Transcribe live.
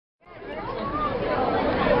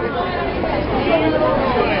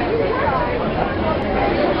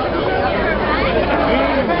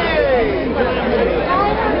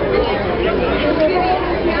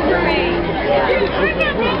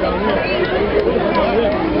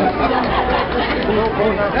I'm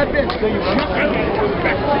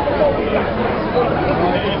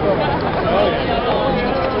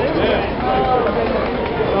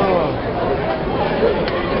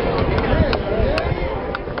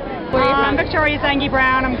Victoria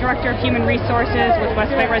Zangi-Brown. I'm Director of Human Resources with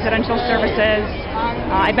Westway Residential Services.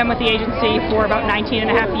 I've been with the agency for about 19 and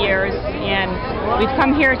a half years, and we've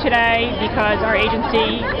come here today because our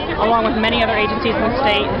agency, along with many other agencies in the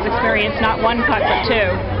state, has experienced not one cut but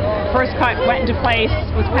two. The first cut went into place,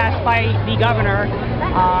 was passed by the governor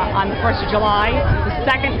on the 1st of July. The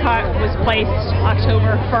second cut was placed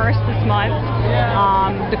October 1st this month.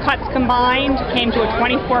 The cuts combined came to a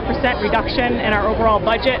 24% reduction in our overall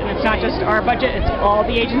budget, and it's not just our budget, it's all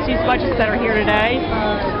the agencies' budgets that are here today.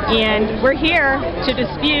 And we're here to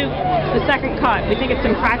dispute the second cut. We think it's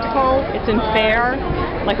impractical, it's unfair,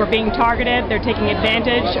 like we're being targeted. They're taking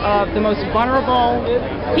advantage of the most vulnerable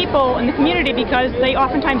people in the community because they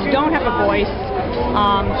oftentimes don't have a voice.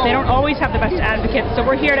 They don't always have the best advocates, so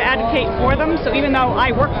we're here to advocate for them. So even though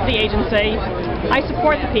I work for the agency, I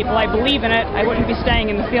support the people, I believe in it, I wouldn't be staying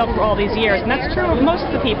in the field for all these years. And that's true of most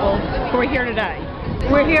of the people who are here today.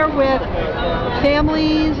 We're here with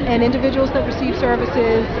families and individuals that receive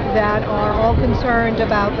services that are all concerned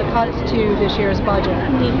about the cuts to this year's budget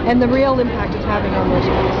and the real impact it's having on those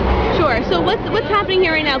folks. Sure. So what's happening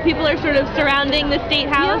here right now? People are sort of surrounding the State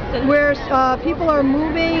House? Yeah. Where people are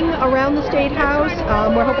moving around the State House.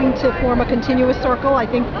 We're hoping to form a continuous circle. I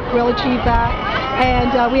think we'll achieve that.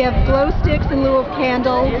 And we have glow sticks in lieu of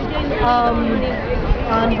candles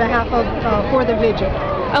on behalf of, for the vigil.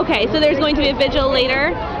 Okay, so there's going to be a vigil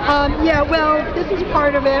later? Yeah, well, this is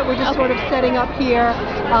part of it. We're just sort of setting up here,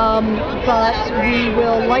 but we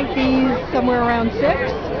will light these somewhere around 6.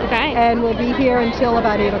 Okay. And we'll be here until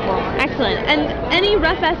about 8 o'clock. Excellent. And any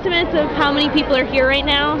rough estimates of how many people are here right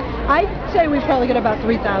now? I'd say we've probably got about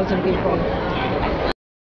 3,000 people.